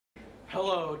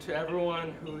Hello to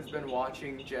everyone who's been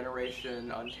watching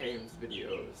Generation Untamed's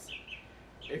videos.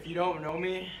 If you don't know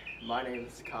me, my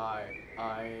name's Kai.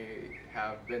 I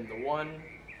have been the one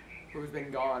who's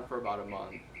been gone for about a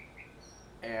month,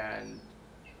 and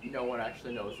no one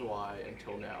actually knows why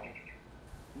until now.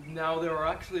 Now, there are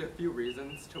actually a few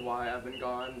reasons to why I've been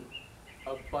gone.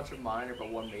 A bunch of minor, but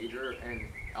one major, and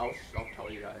I'll tell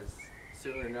you guys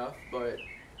soon enough, but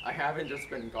I haven't just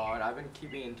been gone. I've been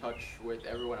keeping in touch with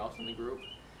everyone else in the group,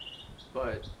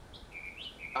 but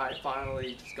I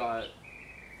finally just got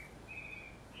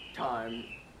time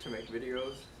to make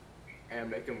videos and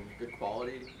make them with good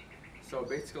quality. So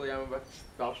basically I'm about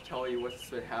to tell you what's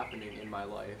been happening in my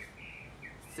life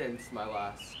since my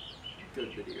last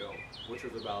good video, which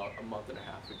was about a month and a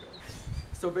half ago.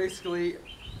 So basically,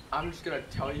 I'm just gonna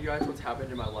tell you guys what's happened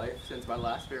in my life since my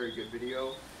last very good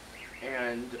video,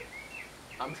 and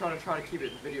I'm trying to keep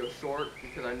it video short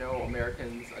because I know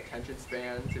Americans' attention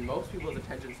spans and most people's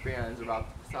attention spans are about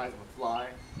the size of a fly.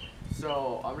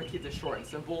 So I'm gonna keep this short and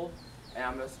simple, and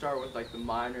I'm gonna start with like the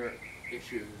minor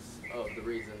issues of the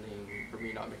reasoning for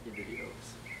me not making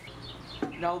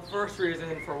videos. Now, the first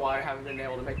reason for why I haven't been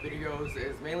able to make videos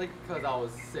is mainly because I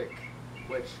was sick,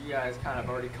 which you guys kind of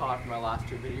already caught from my last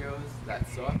two videos that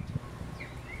sucked.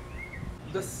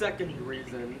 The second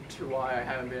reason to why I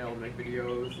haven't been able to make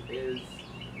videos is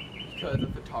because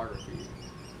of photography.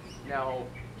 Now,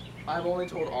 I've only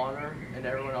told Honor and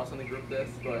everyone else in the group this,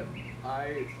 but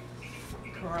I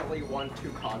currently won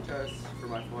 2 contests for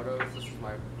my photos. This is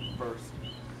my first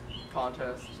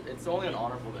contest. It's only an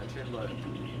honorable mention, but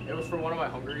it was for one of my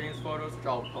Hunger Games photos, which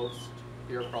I'll post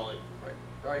here, probably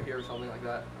right here or something like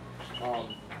that.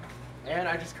 And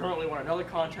I just currently won another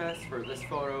contest for this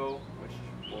photo,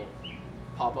 which will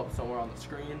pop up somewhere on the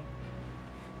screen.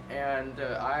 And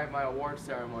I have my award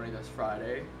ceremony this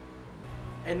Friday.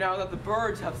 And now that the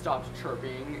birds have stopped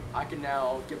chirping, I can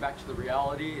now get back to the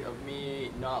reality of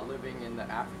me not living in the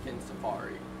African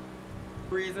safari.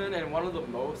 Reason, and one of the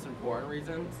most important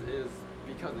reasons, is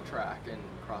because of track and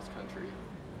cross country.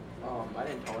 I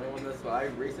didn't tell anyone this, but I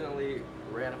recently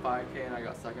ran a 5K and I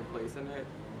got 2nd place in it.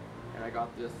 And I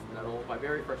got this medal, my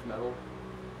very first medal.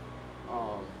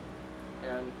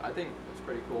 And I think it's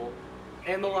pretty cool.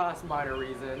 And the last minor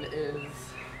reason is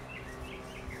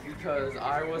because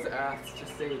I was asked to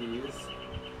say these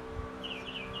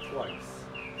twice.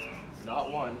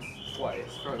 Not once,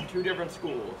 twice, from 2 different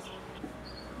schools.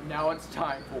 Now it's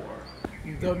time for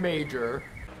the major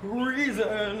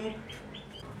reason.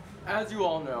 As you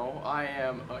all know, I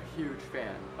am a huge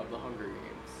fan of the Hunger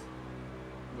Games,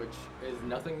 which is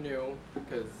nothing new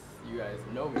because you guys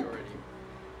know me already.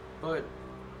 But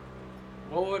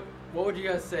what would you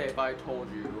guys say if I told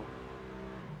you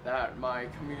that my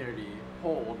community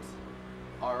holds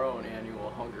our own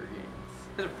annual Hunger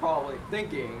Games? You're probably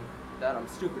thinking that I'm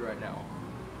stupid right now,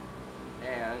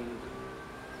 and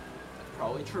that's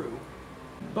probably true.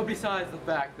 But besides the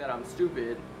fact that I'm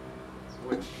stupid,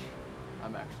 which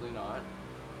I'm actually not,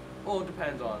 well, it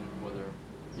depends on whether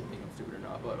you think I'm stupid or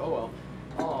not, but oh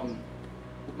well.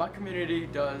 My community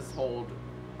does hold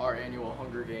our annual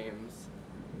Hunger Games,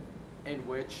 in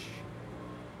which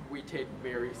we take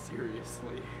very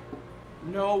seriously.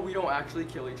 No, we don't actually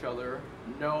kill each other.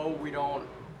 No, we don't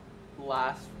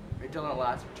last, it doesn't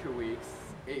last for 2 weeks.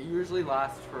 It usually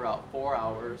lasts for about 4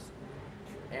 hours.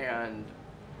 And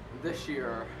this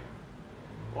year,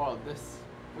 well,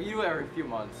 we do it every few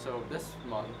months, so this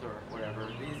month or whatever,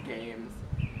 these games,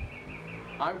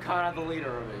 I'm kind of the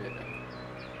leader of it.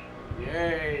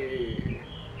 Yay!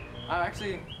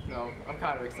 I'm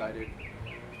kind of excited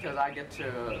because I get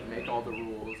to make all the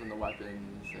rules and the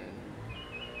weapons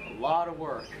and a lot of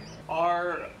work.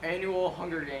 Our annual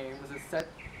Hunger Games is set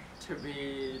to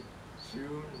be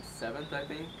June 7th, I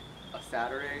think, a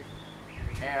Saturday.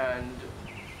 And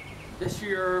this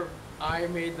year I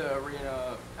made the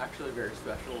arena actually very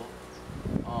special.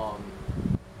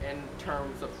 In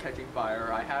terms of catching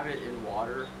fire, I have it in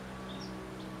water,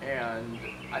 and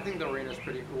I think the arena is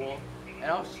pretty cool. And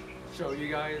I'll show you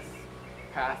guys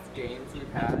past games we've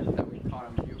had that we caught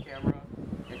on video camera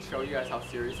and show you guys how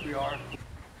serious we are.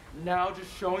 Now,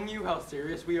 just showing you how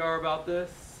serious we are about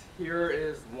this, here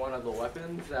is one of the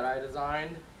weapons that I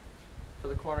designed for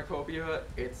the cornucopia.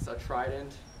 It's a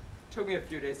trident. It took me a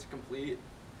few days to complete,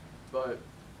 but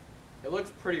it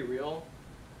looks pretty real.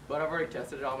 But I've already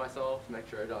tested it on myself to make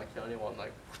sure I don't kill anyone,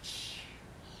 like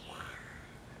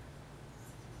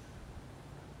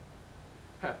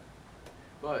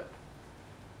But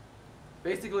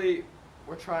basically,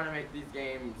 we're trying to make these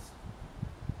games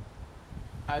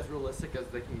as realistic as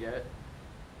they can get,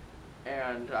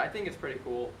 and I think it's pretty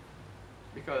cool.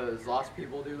 because lots of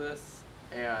people do this,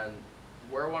 and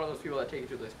we're one of those people that take it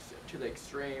to the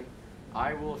extreme.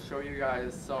 I will show you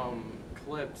guys some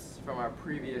clips from our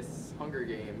previous Hunger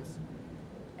Games,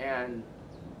 and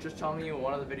just telling you in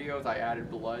one of the videos I added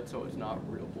blood, so it's not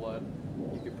real blood.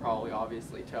 You could probably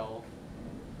obviously tell.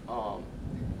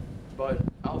 But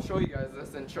I'll show you guys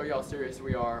this and show you how serious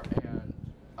we are, and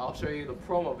I'll show you the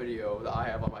promo video that I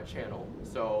have on my channel.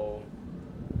 So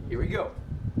here we go.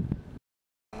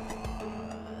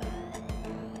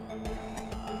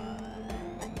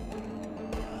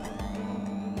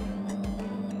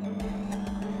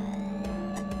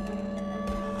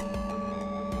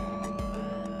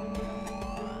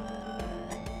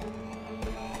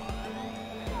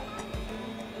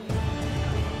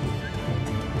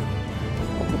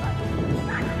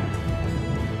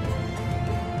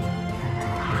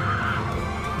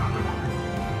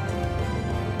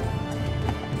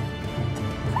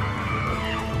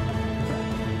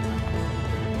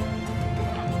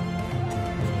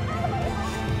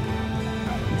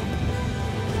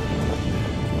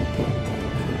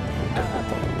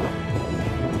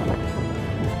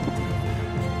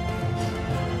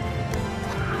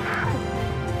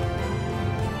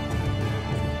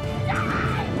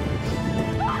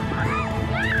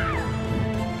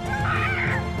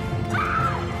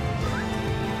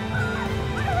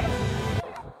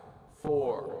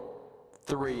 Four,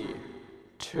 three,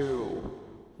 two,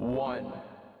 one.